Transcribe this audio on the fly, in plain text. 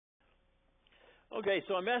Okay,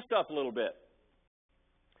 so I messed up a little bit.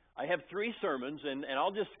 I have 3 sermons, and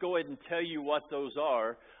I'll just go ahead and tell you what those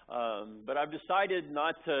are. But I've decided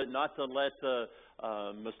not to let the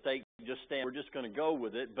mistake just stand. We're just going to go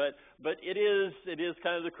with it. But it is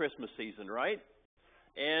kind of the Christmas season, right?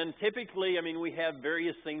 And typically, I mean, we have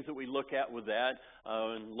various things that we look at with that,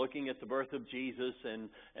 looking at the birth of Jesus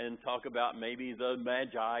and talk about maybe the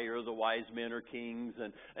Magi or the wise men or kings,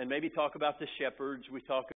 and maybe talk about the shepherds. We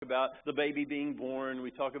talk about the baby being born.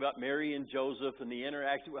 We talk about Mary and Joseph and the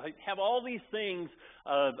interaction. We have all these things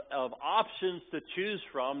of options to choose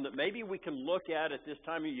from that maybe we can look at this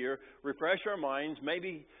time of year, refresh our minds,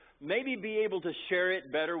 maybe be able to share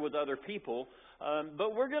it better with other people.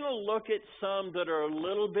 But we're going to look at some that are a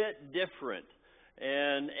little bit different.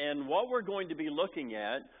 And what we're going to be looking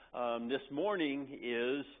at this morning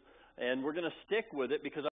is, and we're going to stick with it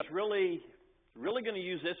because I was really going to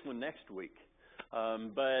use this one next week.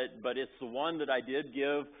 But it's the one that I did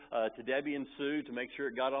give to Debbie and Sue to make sure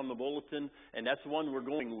it got on the bulletin. And that's the one we're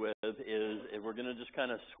going with, is we're going to just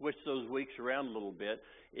kind of switch those weeks around a little bit.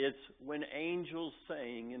 It's when angels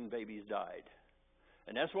sang and babies died.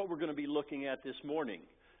 And that's what we're going to be looking at this morning.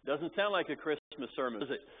 Doesn't sound like a Christmas sermon, does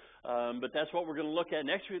it? But that's what we're going to look at.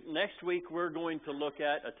 Next week, we're going to look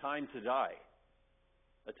at a time to die.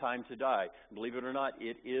 A time to die. Believe it or not,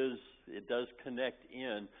 it does connect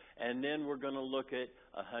in. And then we're going to look at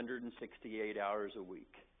 168 hours a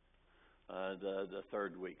week. The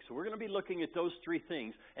third week. So we're going to be looking at those 3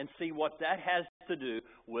 things and see what that has to do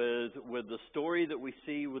with the story that we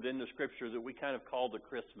see within the Scripture that we kind of call the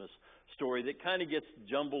Christmas story that kind of gets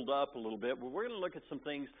jumbled up a little bit. But we're going to look at some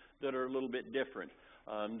things that are a little bit different.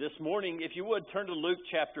 This morning, if you would, turn to Luke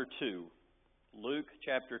chapter 2. Luke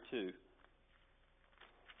chapter 2.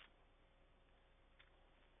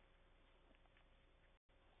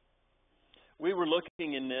 We were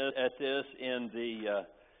looking at this in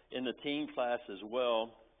the teen class as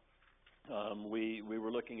well. We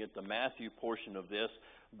were looking at the Matthew portion of this,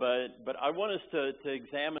 but I want us to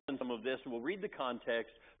examine some of this, and we'll read the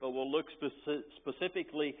context, but we'll look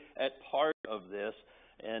specifically at part of this,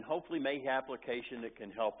 and hopefully make application that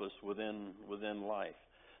can help us within life.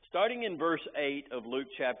 Starting in verse 8 of Luke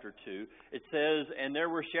chapter 2, it says, "And there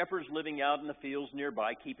were shepherds living out in the fields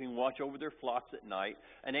nearby, keeping watch over their flocks at night.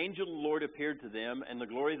 An angel of the Lord appeared to them, and the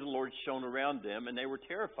glory of the Lord shone around them, and they were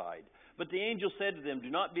terrified. But the angel said to them, 'Do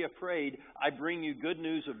not be afraid. I bring you good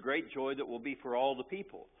news of great joy that will be for all the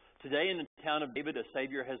people. Today in the town of David a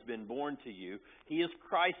Savior has been born to you. He is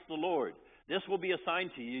Christ the Lord. This will be a sign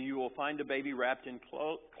to you. You will find a baby wrapped in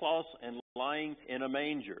cloths and lying in a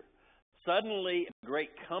manger.' Suddenly, a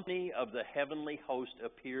great company of the heavenly host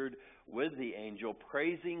appeared with the angel,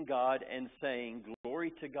 praising God and saying,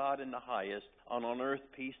 'Glory to God in the highest, and on earth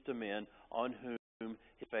peace to men on whom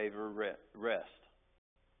His favor rests.'"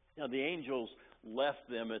 Now, the angels left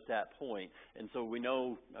them at that point. And so we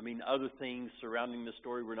know, other things surrounding the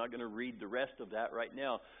story. We're not going to read the rest of that right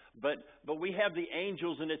now. But we have the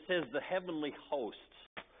angels, and it says the heavenly hosts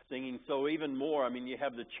singing. So even more, you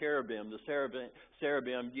have the cherubim, the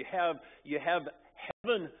seraphim. You have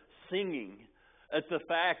heaven singing at the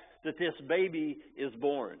fact that this baby is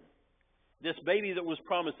born. This baby that was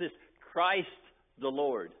promised, this Christ the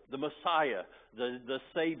Lord, the Messiah, the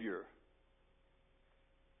Savior.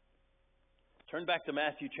 Turn back to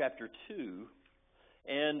Matthew chapter 2.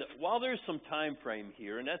 And while there's some time frame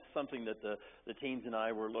here, and that's something that the teens and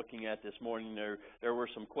I were looking at this morning, there were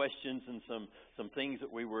some questions and some things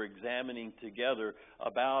that we were examining together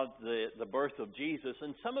about the birth of Jesus.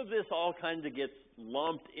 And some of this all kind of gets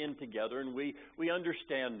lumped in together, and we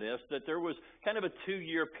understand this, that there was kind of a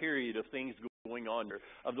 2-year period of things going on there,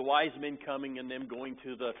 of the wise men coming and them going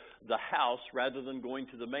to the house rather than going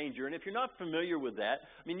to the manger. And if you're not familiar with that,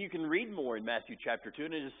 you can read more in Matthew chapter 2,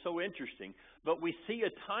 and it is so interesting. But we see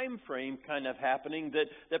a time frame kind of happening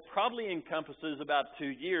that probably encompasses about 2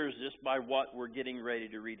 years just by what we're getting ready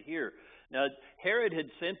to read here. Now, Herod had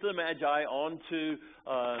sent the Magi on to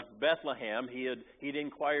Bethlehem. He'd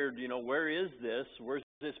inquired, where is this? Where's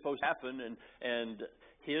this supposed to happen? And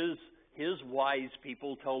his wise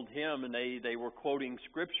people told him, and they were quoting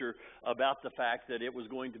scripture about the fact that it was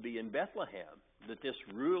going to be in Bethlehem, that this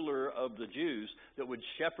ruler of the Jews that would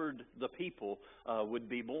shepherd the people would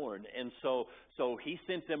be born. And so he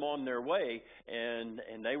sent them on their way, and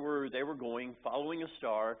they were going, following a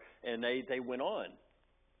star, and they went on.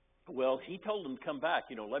 Well, he told them to come back,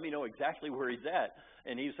 let me know exactly where he's at.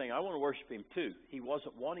 And he was saying, I want to worship him too. He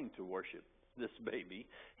wasn't wanting to worship this baby.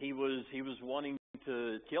 He was wanting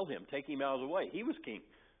to kill him, take him out of the way. He was king.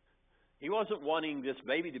 He wasn't wanting this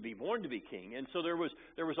baby to be born to be king. And so there was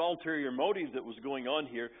ulterior motive that was going on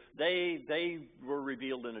here. They were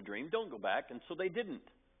revealed in a dream. Don't go back. And so they didn't.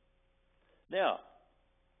 Now,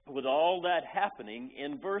 with all that happening,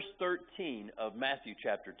 in verse 13 of Matthew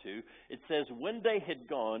chapter 2, it says, when they had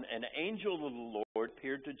gone, an angel of the Lord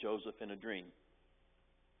appeared to Joseph in a dream.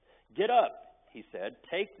 Get up, he said,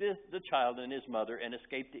 take the child and his mother and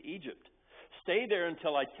escape to Egypt. Stay there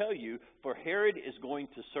until I tell you, for Herod is going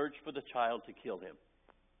to search for the child to kill him.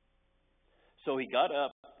 So he got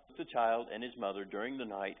up with the child and his mother during the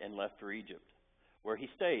night and left for Egypt, where he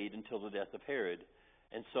stayed until the death of Herod.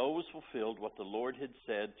 And so was fulfilled what the Lord had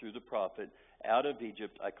said through the prophet, out of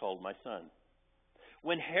Egypt I called my son.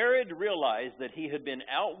 When Herod realized that he had been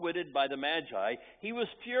outwitted by the Magi, he was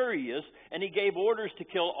furious, and he gave orders to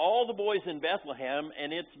kill all the boys in Bethlehem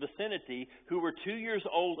and its vicinity who were 2 years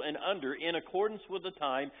old and under, in accordance with the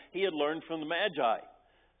time he had learned from the Magi.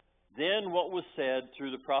 Then what was said through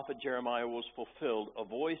the prophet Jeremiah was fulfilled. A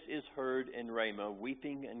voice is heard in Ramah,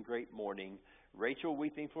 weeping and great mourning, Rachel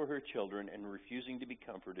weeping for her children and refusing to be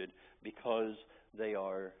comforted because they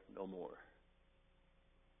are no more.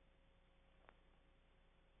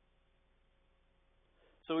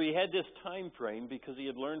 So he had this time frame because he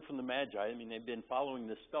had learned from the Magi. I mean, they've been following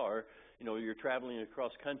this star. You know, you're traveling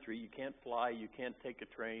across country. You can't fly. You can't take a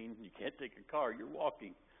train. You can't take a car. You're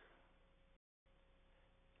walking.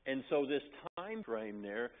 And so this time frame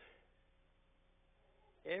there,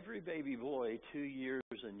 every baby boy 2 years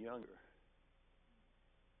and younger.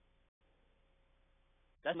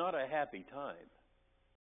 That's not a happy time.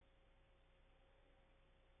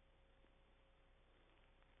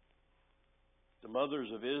 The mothers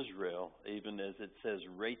of Israel, even as it says,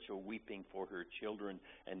 Rachel weeping for her children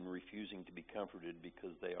and refusing to be comforted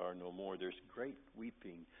because they are no more. There's great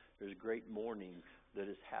weeping. There's great mourning that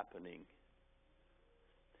is happening.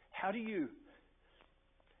 How do you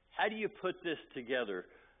put this together?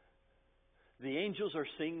 The angels are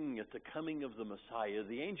singing at the coming of the Messiah.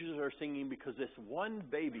 The angels are singing because this one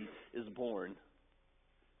baby is born,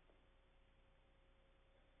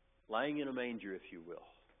 lying in a manger, if you will.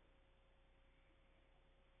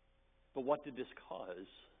 But what did this cause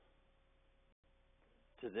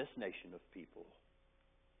to this nation of people?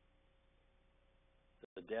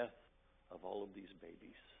 The death of all of these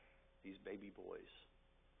babies, these baby boys.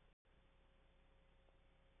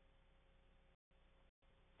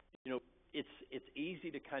 You know, it's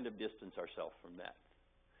easy to kind of distance ourselves from that.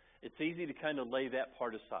 It's easy to kind of lay that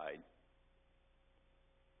part aside.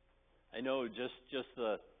 I know just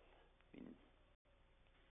the...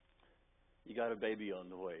 You got a baby on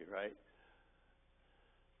the way, right?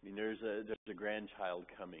 I mean, there's a grandchild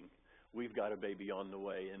coming. We've got a baby on the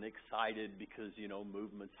way, and excited because, you know,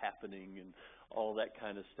 movement's happening and all that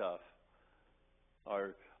kind of stuff.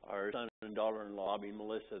 Our son and daughter-in-law,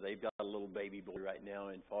 Melissa, they've got a little baby boy right now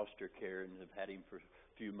in foster care and have had him for a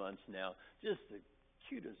few months now. Just as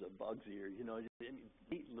cute as a bug's ear, you know, just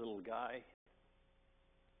a neat little guy.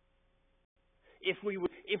 If we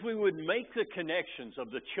would make the connections of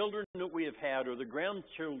the children that we have had, or the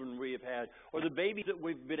grandchildren we have had, or the babies that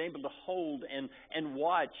we've been able to hold and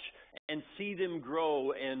watch and see them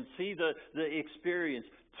grow and see the experience,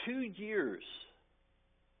 2 years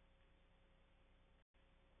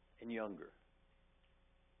and younger.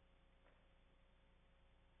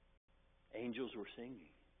 Angels were singing.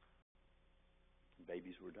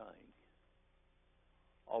 Babies were dying.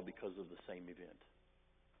 All because of the same event.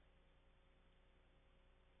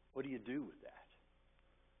 What do you do with that?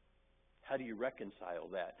 How do you reconcile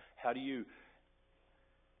that? How do you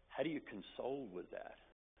console with that?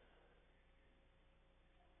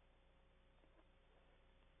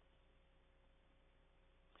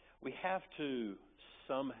 We have to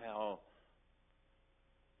somehow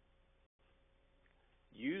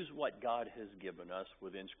use what God has given us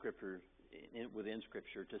within Scripture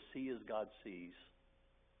to see as God sees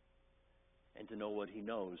and to know what He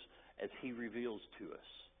knows as He reveals to us.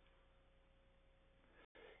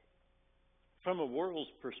 From a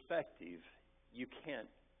world's perspective, you can't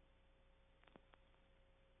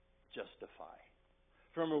justify.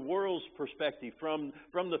 From a world's perspective, from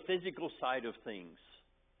the physical side of things,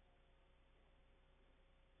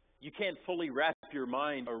 you can't fully wrap your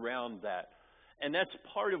mind around that. And that's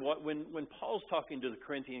part of what, when Paul's talking to the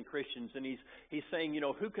Corinthian Christians, and he's saying, you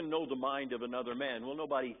know, who can know the mind of another man? Well,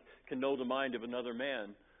 nobody can know the mind of another man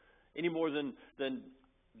any more than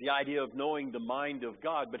the idea of knowing the mind of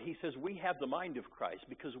God. But he says we have the mind of Christ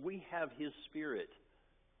because we have His Spirit.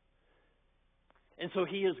 And so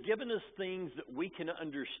He has given us things that we can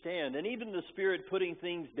understand. And even the Spirit putting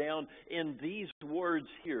things down in these words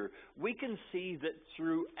here, we can see that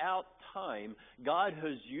throughout time, God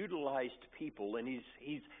has utilized people, and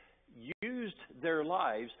He's used their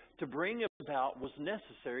lives to bring about what's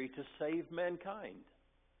necessary to save mankind.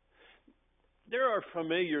 There are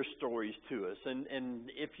familiar stories to us, and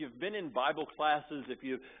if you've been in Bible classes, if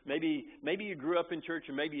you maybe you grew up in church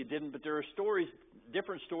and maybe you didn't, but there are stories,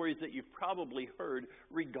 different stories that you've probably heard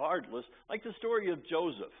regardless, like the story of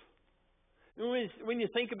Joseph. When you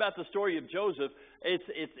think about the story of Joseph,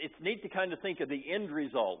 it's neat to kind of think of the end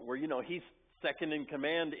result, where he's second in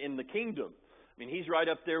command in the kingdom. I mean, he's right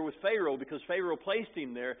up there with Pharaoh, because Pharaoh placed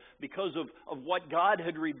him there because of what God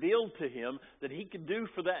had revealed to him that he could do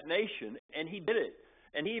for that nation, and he did it.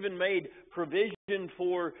 And he even made provision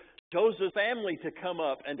for Joseph's family to come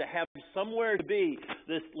up and to have somewhere to be,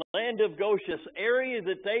 this land of Goshen, this area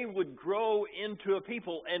that they would grow into a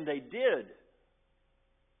people, and they did.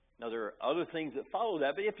 Now, there are other things that follow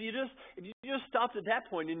that, but if you just stopped at that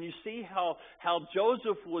point and you see how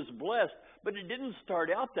Joseph was blessed, but it didn't start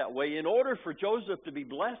out that way. In order for Joseph to be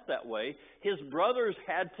blessed that way, his brothers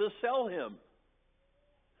had to sell him.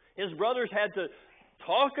 His brothers had to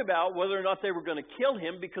talk about whether or not they were going to kill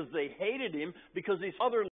him because they hated him, because his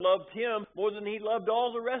father loved him more than he loved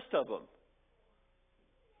all the rest of them.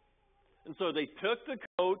 And so they took the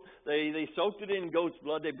coat, they soaked it in goat's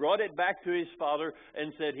blood, they brought it back to his father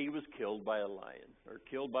and said he was killed by a lion or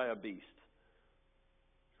killed by a beast.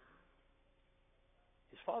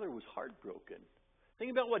 His father was heartbroken.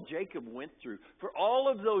 Think about what Jacob went through for all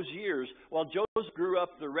of those years while Joseph grew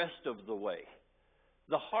up the rest of the way.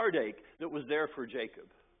 The heartache that was there for Jacob,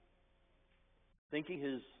 thinking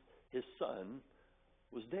his son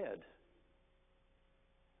was dead.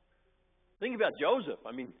 Think about Joseph.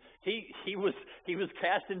 I mean, he was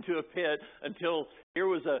cast into a pit until here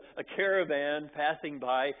was a caravan passing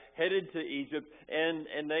by, headed to Egypt,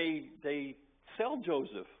 and they sell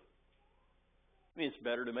Joseph. I mean, it's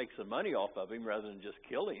better to make some money off of him rather than just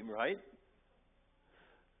kill him, right?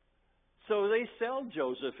 So they sell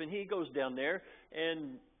Joseph, and he goes down there,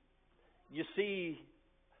 and you see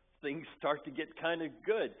things start to get kind of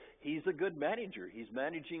good. He's a good manager. He's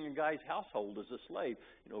managing a guy's household as a slave.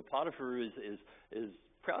 Potiphar is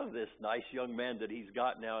proud of this nice young man that he's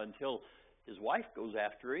got now, until his wife goes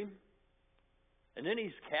after him. And then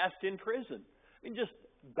he's cast in prison. I mean, just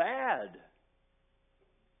bad.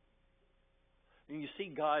 And you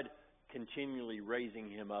see God continually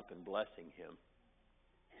raising him up and blessing him.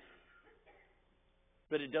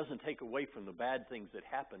 But it doesn't take away from the bad things that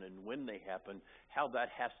happen, and when they happen, how that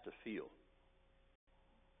has to feel.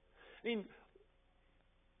 I mean,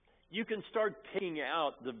 you can start picking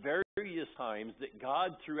out the various times that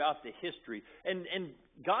God, throughout the history, and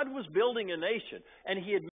God was building a nation, and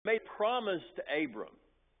He had made a promise to Abram,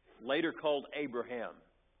 later called Abraham.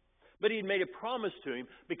 But He'd made a promise to him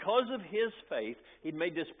because of his faith. He'd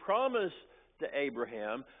made this promise to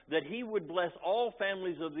Abraham that he would bless all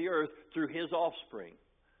families of the earth through his offspring.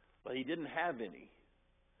 But he didn't have any.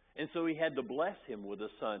 And so he had to bless him with a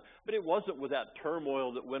son. But it wasn't without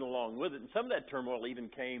turmoil that went along with it. And some of that turmoil even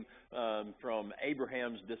came from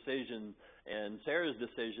Abraham's decision and Sarah's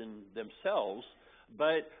decision themselves.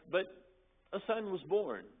 But a son was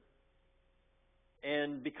born.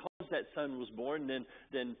 And because that son was born,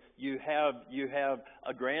 then you have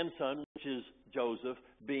a grandson, which is Joseph,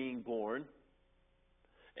 being born.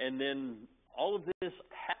 And then all of this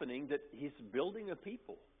happening, that he's building a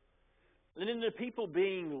people. And then the people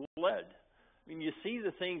being led. I mean, you see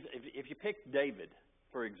the things, if you pick David,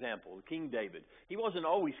 for example, King David, he wasn't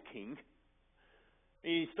always king.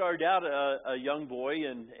 He started out a young boy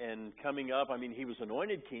and coming up, I mean, he was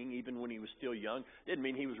anointed king even when he was still young. Didn't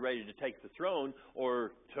mean he was ready to take the throne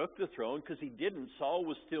or took the throne, because he didn't. Saul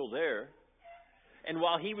was still there. And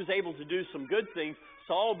while he was able to do some good things,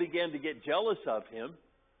 Saul began to get jealous of him.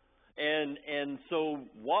 And so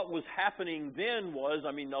what was happening then was,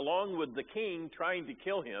 I mean, along with the king trying to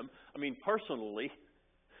kill him, I mean, personally,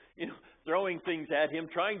 throwing things at him,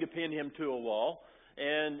 trying to pin him to a wall,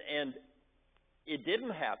 and it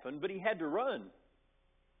didn't happen, but he had to run.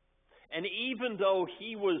 And even though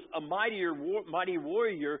he was a mighty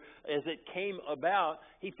warrior as it came about,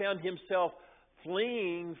 he found himself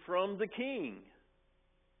fleeing from the king.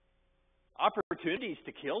 Opportunities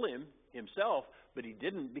to kill him himself, but he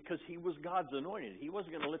didn't, because he was God's anointed. He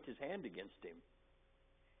wasn't going to lift his hand against him.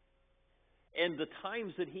 And the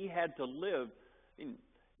times that he had to live, I mean,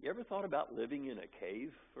 you ever thought about living in a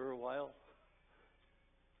cave for a while?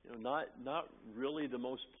 Not really the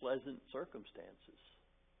most pleasant circumstances.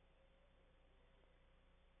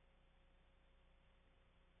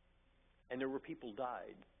 And there were people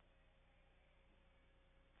died.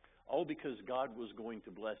 All because God was going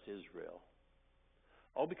to bless Israel.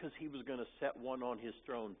 All because He was going to set one on His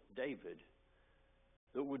throne, David,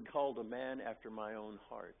 that would be called a man after my own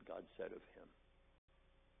heart, God said of him.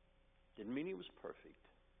 Didn't mean he was perfect.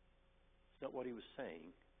 It's not what he was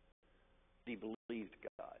saying. He believed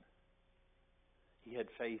God. He had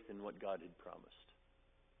faith in what God had promised.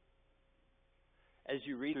 As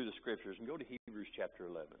you read through the Scriptures, and go to Hebrews chapter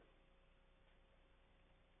 11.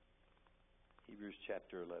 Hebrews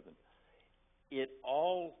chapter 11. It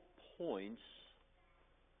all points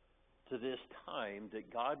to this time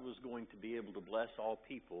that God was going to be able to bless all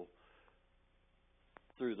people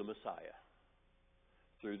through the Messiah,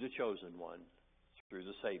 through the chosen one, through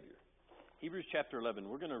the Savior. Hebrews chapter 11,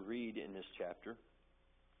 we're going to read in this chapter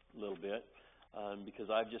a little bit because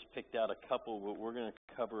I've just picked out a couple, but we're going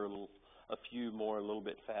to cover a few more a little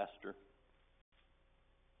bit faster.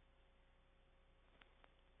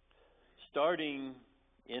 Starting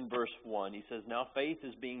in verse 1, he says, "Now faith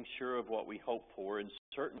is being sure of what we hope for and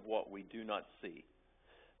certain of what we do not see.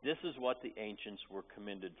 This is what the ancients were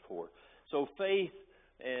commended for." So faith,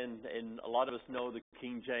 and a lot of us know the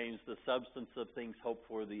King James, the substance of things hoped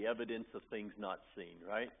for, the evidence of things not seen,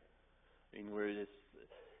 right? I mean,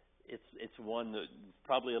 it's one that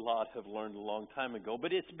probably a lot have learned a long time ago.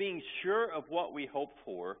 But it's being sure of what we hope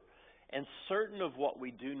for and certain of what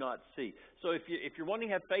we do not see. So if you're wanting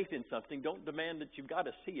to have faith in something, don't demand that you've got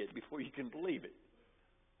to see it before you can believe it.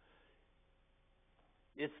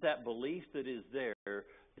 It's that belief that is there.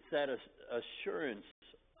 It's that assurance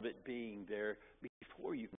of it being there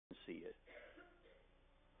before you can see it.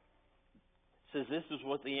 It says this is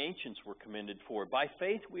what the ancients were commended for. By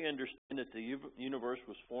faith we understand that the universe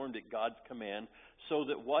was formed at God's command, so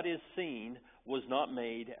that what is seen was not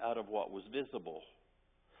made out of what was visible.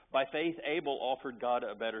 By faith Abel offered God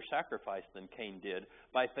a better sacrifice than Cain did.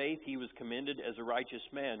 By faith he was commended as a righteous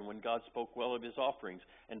man when God spoke well of his offerings.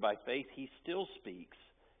 And by faith he still speaks,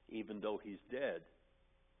 even though he's dead.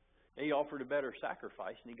 He offered a better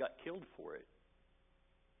sacrifice and he got killed for it.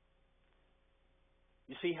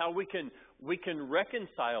 You see how we can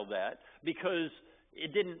reconcile that, because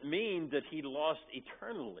it didn't mean that he lost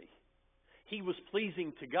eternally. He was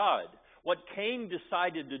pleasing to God. What Cain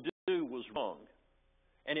decided to do was wrong,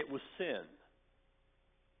 and it was sin.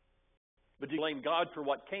 But do you blame God for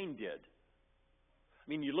what Cain did? I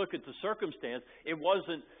mean, you look at the circumstance, it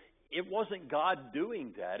wasn't God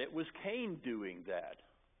doing that, it was Cain doing that.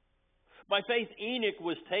 By faith, Enoch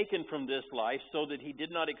was taken from this life so that he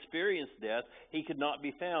did not experience death. He could not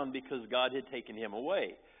be found because God had taken him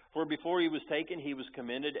away. For before he was taken, he was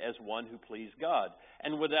commended as one who pleased God.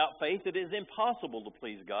 And without faith, it is impossible to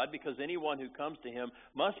please God, because anyone who comes to him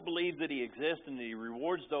must believe that he exists and that he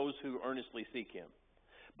rewards those who earnestly seek him.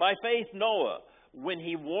 By faith, Noah, when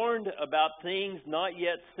he warned about things not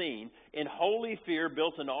yet seen, in holy fear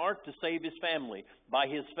built an ark to save his family. By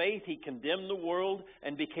his faith he condemned the world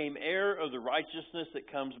and became heir of the righteousness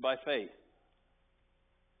that comes by faith.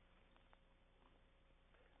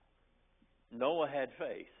 Noah had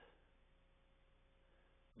faith.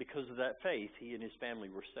 Because of that faith, he and his family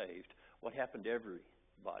were saved. What happened to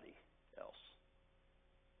everybody else?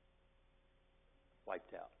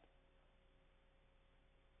 Wiped out.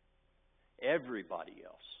 Everybody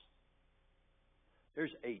else. There's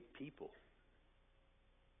 8 people.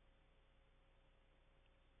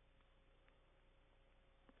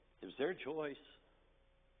 It was their choice.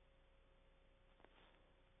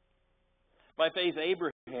 By faith,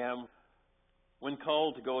 Abraham, when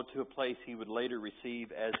called to go to a place he would later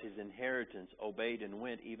receive as his inheritance, obeyed and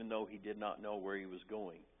went, even though he did not know where he was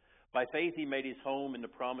going. By faith he made his home in the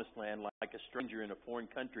promised land like a stranger in a foreign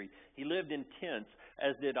country. He lived in tents,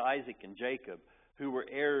 as did Isaac and Jacob, who were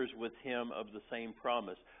heirs with him of the same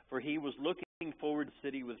promise. For he was looking forward to a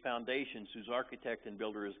city with foundations, whose architect and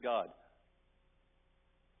builder is God.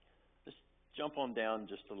 Let's jump on down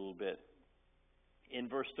just a little bit. In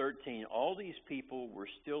verse 13, all these people were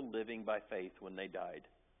still living by faith when they died.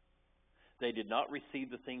 They did not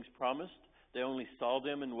receive the things promised. They only saw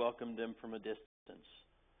them and welcomed them from a distance.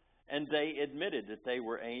 And they admitted that they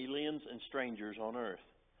were aliens and strangers on earth.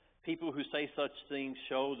 People who say such things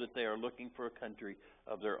show that they are looking for a country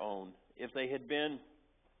of their own. If they had been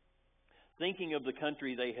thinking of the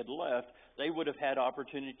country they had left, they would have had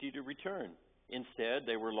opportunity to return. Instead,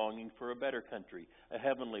 they were longing for a better country, a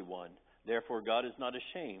heavenly one. Therefore, God is not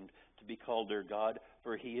ashamed to be called their God,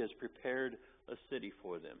 for he has prepared a city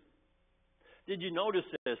for them. Did you notice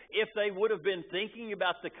this? If they would have been thinking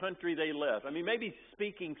about the country they left, I mean, maybe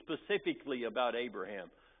speaking specifically about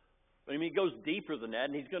Abraham, I mean, he goes deeper than that,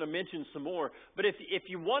 and he's going to mention some more. But if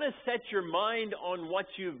you want to set your mind on what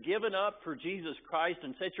you've given up for Jesus Christ,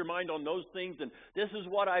 and set your mind on those things, and this is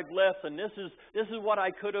what I've left, and this is what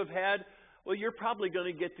I could have had, well, you're probably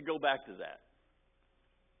going to get to go back to that.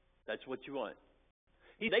 That's what you want.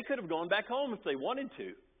 They could have gone back home if they wanted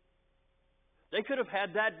to. They could have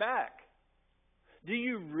had that back. Do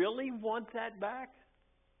you really want that back?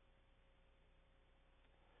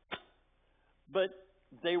 But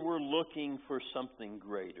they were looking for something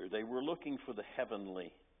greater. They were looking for the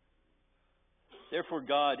heavenly. Therefore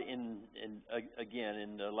God, again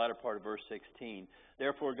in the latter part of verse 16,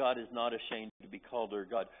 therefore God is not ashamed to be called their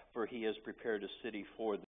God, for He has prepared a city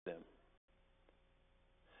for them.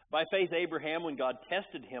 By faith Abraham, when God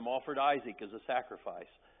tested him, offered Isaac as a sacrifice.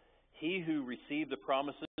 He who received the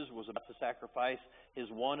promises was about to sacrifice his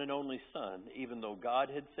one and only son, even though God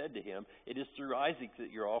had said to him, it is through Isaac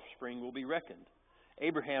that your offspring will be reckoned.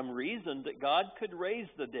 Abraham reasoned that God could raise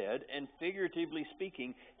the dead, and figuratively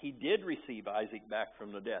speaking, he did receive Isaac back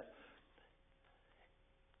from the dead.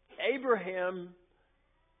 Abraham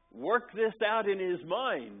worked this out in his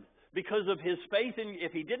mind because of his faith in.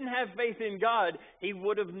 If he didn't have faith in God, he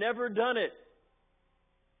would have never done it.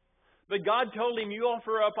 But God told him, you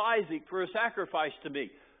offer up Isaac for a sacrifice to me.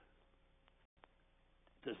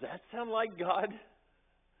 Does that sound like God?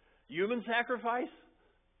 Human sacrifice?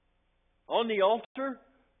 On the altar?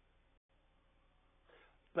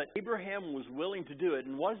 But Abraham was willing to do it.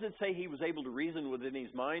 And what does it say he was able to reason within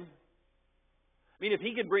his mind? I mean, if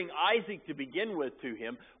he could bring Isaac to begin with to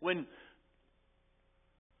him, when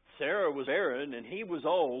Sarah was barren and he was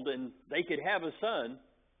old and they could have a son,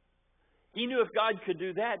 he knew if God could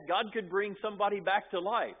do that, God could bring somebody back to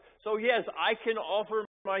life. So yes, I can offer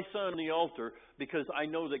my son on the altar because I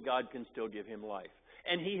know that God can still give him life.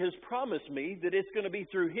 And He has promised me that it's going to be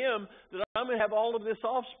through him that I'm going to have all of this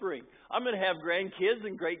offspring. I'm going to have grandkids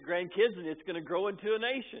and great-grandkids, and it's going to grow into a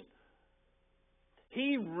nation.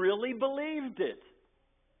 He really believed it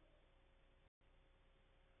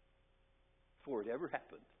before it ever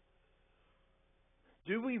happened.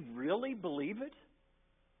 Do we really believe it?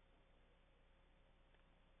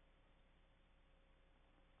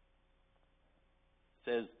 It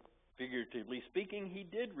says, figuratively speaking, he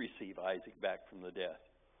did receive Isaac back from the death.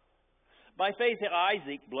 By faith,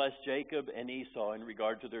 Isaac blessed Jacob and Esau in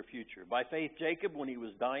regard to their future. By faith, Jacob, when he was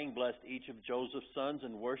dying, blessed each of Joseph's sons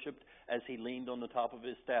and worshipped as he leaned on the top of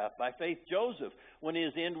his staff. By faith, Joseph, when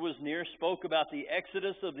his end was near, spoke about the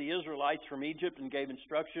exodus of the Israelites from Egypt and gave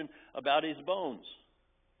instruction about his bones.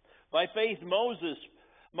 By faith, Moses'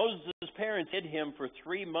 parents hid him for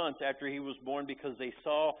 3 months after he was born because they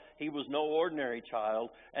saw he was no ordinary child,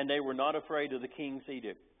 and they were not afraid of the king's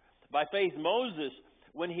edict. By faith, Moses,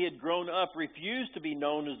 when he had grown up, refused to be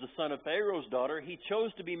known as the son of Pharaoh's daughter. He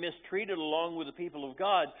chose to be mistreated along with the people of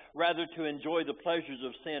God, rather to enjoy the pleasures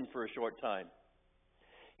of sin for a short time.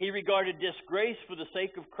 He regarded disgrace for the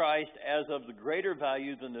sake of Christ as of the greater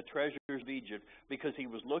value than the treasures of Egypt, because he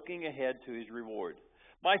was looking ahead to his reward.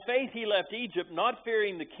 By faith he left Egypt, not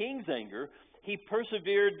fearing the king's anger. He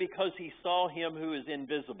persevered because he saw him who is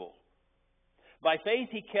invisible. By faith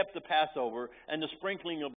he kept the Passover and the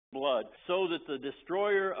sprinkling of blood, so that the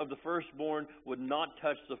destroyer of the firstborn would not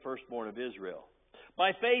touch the firstborn of Israel.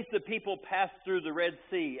 By faith the people passed through the Red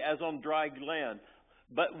Sea as on dry land,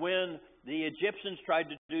 but when the Egyptians tried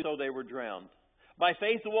to do so, they were drowned. By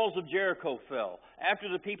faith the walls of Jericho fell,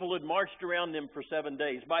 after the people had marched around them for 7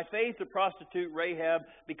 days. By faith the prostitute Rahab,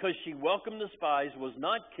 because she welcomed the spies, was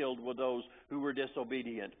not killed with those who were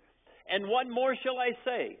disobedient. And what more shall I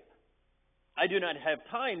say? I do not have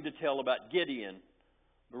time to tell about Gideon,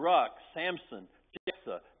 Barak, Samson,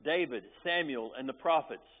 Jephthah, David, Samuel, and the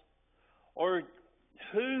prophets, or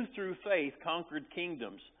who through faith conquered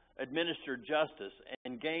kingdoms, administered justice,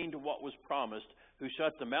 and gained what was promised, who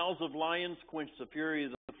shut the mouths of lions, quenched the fury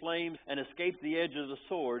of the flames, and escaped the edge of the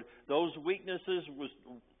sword. Whose weakness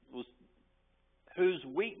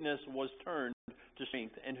was turned to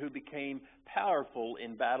strength, and who became powerful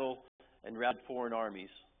in battle and routed foreign armies.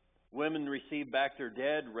 Women received back their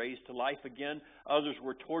dead, raised to life again. Others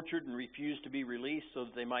were tortured and refused to be released so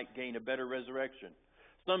that they might gain a better resurrection.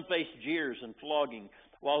 Some faced jeers and flogging,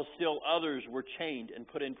 while still others were chained and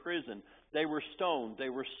put in prison. They were stoned. They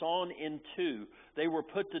were sawn in two. They were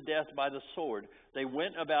put to death by the sword. They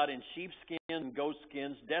went about in sheepskins and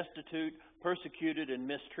goatskins, destitute, persecuted, and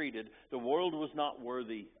mistreated. The world was not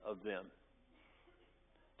worthy of them.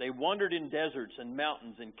 They wandered in deserts and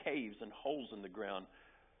mountains and caves and holes in the ground.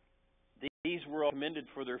 These were all commended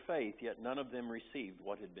for their faith, yet none of them received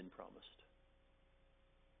what had been promised.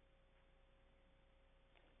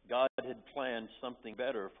 God had planned something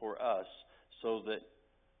better for us so that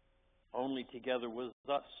only together with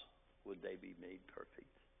us would they be made perfect.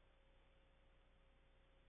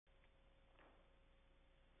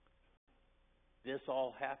 This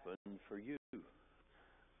all happened for you. Did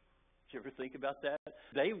you ever think about that?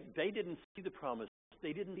 They didn't see the promise.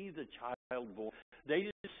 They didn't see the child born. They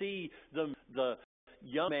didn't see the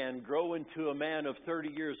young man grow into a man of 30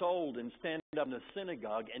 years old and stand up in the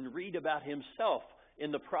synagogue and read about himself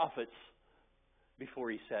in the prophets before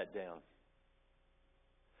he sat down.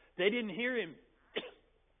 They didn't hear him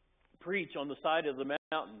preach on the side of the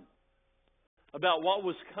mountain about what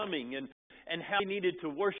was coming and how he needed to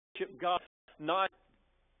worship God, not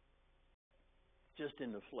just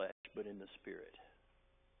in the flesh, but in the Spirit.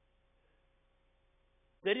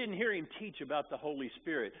 They didn't hear him teach about the Holy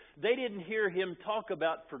Spirit. They didn't hear him talk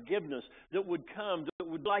about forgiveness that would come, that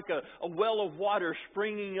would like a well of water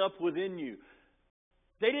springing up within you.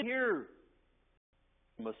 They didn't hear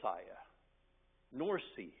Messiah, nor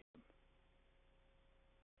see him.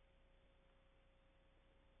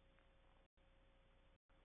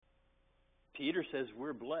 Peter says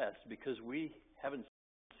we're blessed because we haven't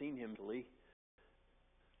seen him.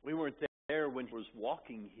 We weren't there when he was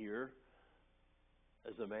walking here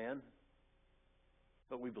as a man,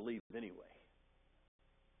 but we believe anyway.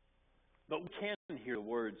 But we can hear the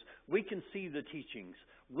words. We can see the teachings.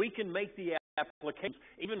 We can make the applications,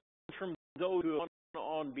 even from those who have gone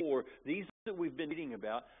on before, these that we've been reading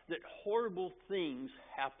about, that horrible things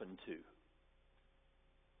happen to.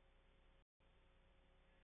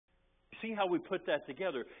 See how we put that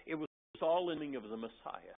together? It was all in the name of the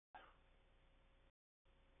Messiah.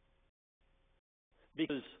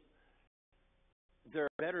 Because there are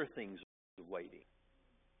better things waiting.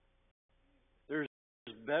 There's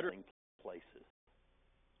better places.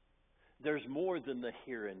 There's more than the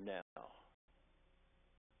here and now.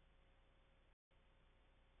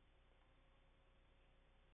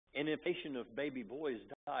 An invasion of baby boys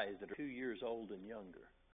dies that are 2 years old and younger.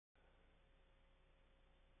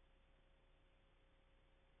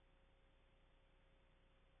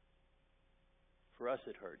 For us,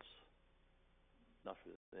 it hurts. Not for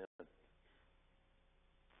them.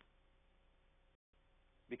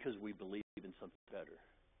 Because we believe in something better.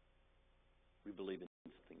 We believe in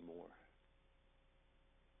something more.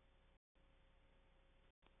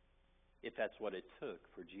 If that's what it took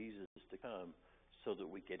for Jesus to come so that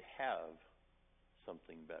we could have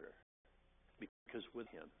something better. Because with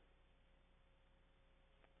him,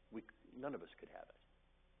 none of us could have it.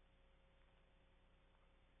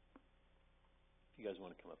 If you guys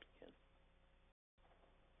want to come up, you can.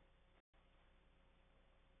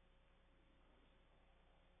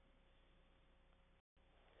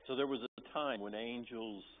 So there was a time when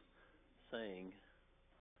angels sang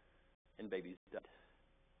and babies died.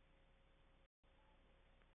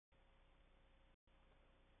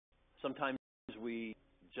 Sometimes we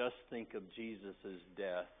just think of Jesus'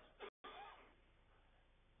 death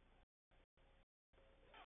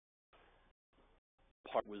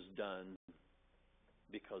part was done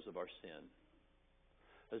because of our sin,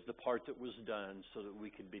 as the part that was done so that we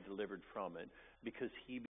could be delivered from it, because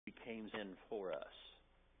he became sin for us,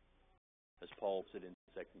 as Paul said in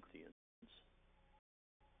 2 Corinthians.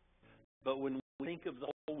 But when we think of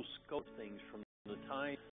the whole scope of things, from the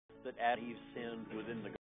time that Adam and Eve sinned within the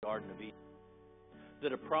Garden of Eden,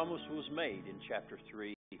 that a promise was made in chapter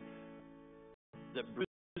 3 that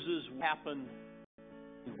bruises would happen,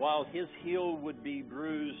 and while his heel would be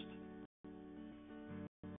bruised,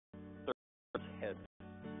 their head.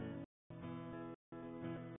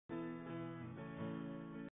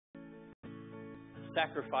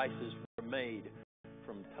 Sacrifices were made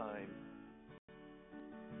from time,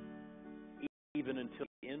 even until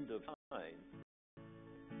the end of time,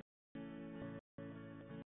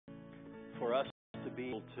 for us to be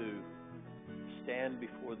able to stand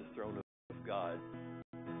before the throne of God,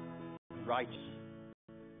 righteous,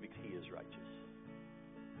 because he is righteous.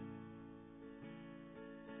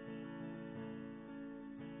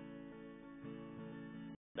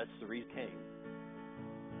 That's the reason he came.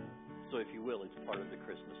 So if you will, it's part of the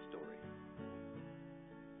Christmas story.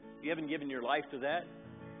 If you haven't given your life to that,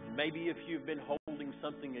 maybe if you've been holding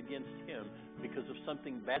something against him because of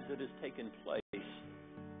something bad that has taken place,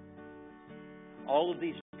 all of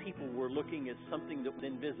these people were looking at something that was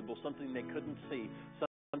invisible, something they couldn't see,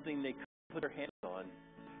 something they couldn't put their hands on,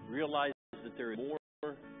 realize that there is more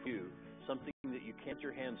for you, something that you can't put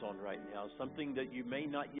your hands on right now, something that you may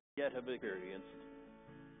not yet have experienced.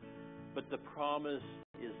 But the promise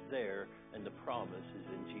is there, and the promise is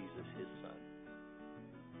in Jesus, his Son.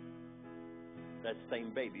 That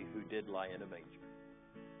same baby who did lie in a manger.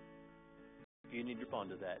 You need to respond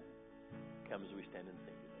to that. Come as we stand and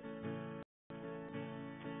sing today.